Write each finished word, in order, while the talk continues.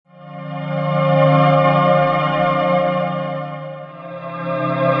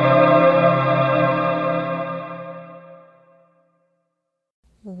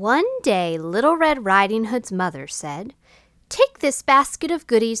day, Little Red Riding Hood's mother said, "Take this basket of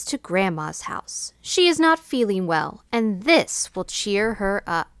goodies to Grandma's house. She is not feeling well, and this will cheer her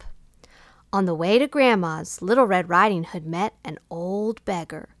up." On the way to Grandma's, Little Red Riding Hood met an old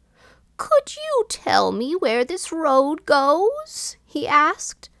beggar. "Could you tell me where this road goes?" he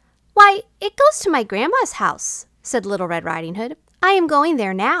asked. "Why, it goes to my grandma's house," said Little Red Riding Hood. "I am going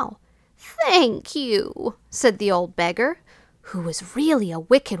there now." "Thank you," said the old beggar, who was really a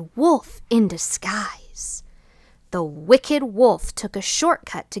wicked wolf in disguise. The wicked wolf took a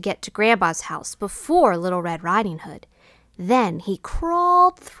shortcut to get to Grandma's house before Little Red Riding Hood. Then he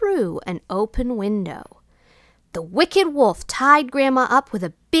crawled through an open window. The wicked wolf tied Grandma up with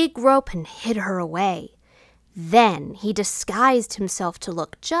a big rope and hid her away. Then he disguised himself to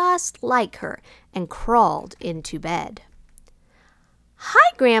look just like her and crawled into bed. "Hi,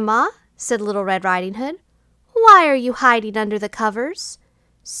 Grandma," said Little Red Riding Hood. "Why are you hiding under the covers?"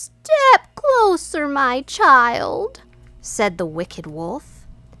 "Step closer, my child," said the wicked wolf.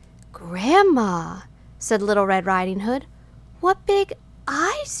 "Grandma," said Little Red Riding Hood, "what big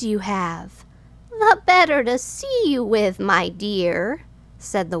eyes you have." "The better to see you with, my dear,"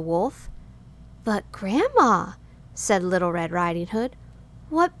 said the wolf. "But Grandma," said Little Red Riding Hood,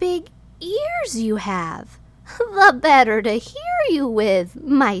 "what big ears you have." "The better to hear you with,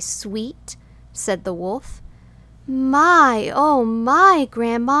 my sweet," said the wolf. "My, oh my,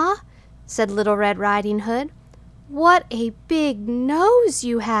 Grandma," said Little Red Riding Hood, "what a big nose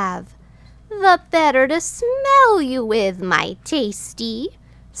you have." "The better to smell you with, my tasty,"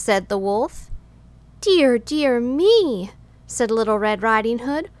 said the wolf. "Dear, dear me," said Little Red Riding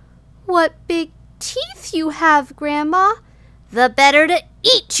Hood, "what big teeth you have, Grandma." "The better to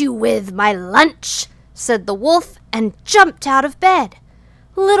eat you with, my lunch," said the wolf, and jumped out of bed.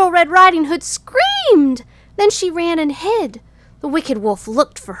 Little Red Riding Hood screamed. Then she ran and hid. The wicked wolf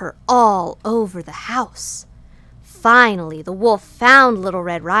looked for her all over the house. Finally, the wolf found Little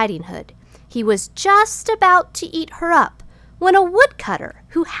Red Riding Hood. He was just about to eat her up when a woodcutter,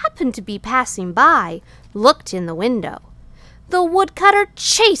 who happened to be passing by, looked in the window. The woodcutter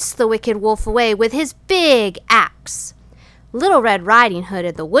chased the wicked wolf away with his big axe. Little Red Riding Hood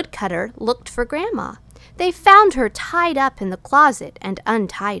and the woodcutter looked for Grandma. They found her tied up in the closet and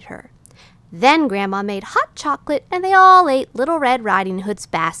untied her. Then Grandma made hot chocolate, and they all ate Little Red Riding Hood's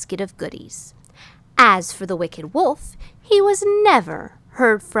basket of goodies. As for the wicked wolf, he was never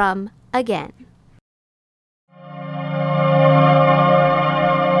heard from again.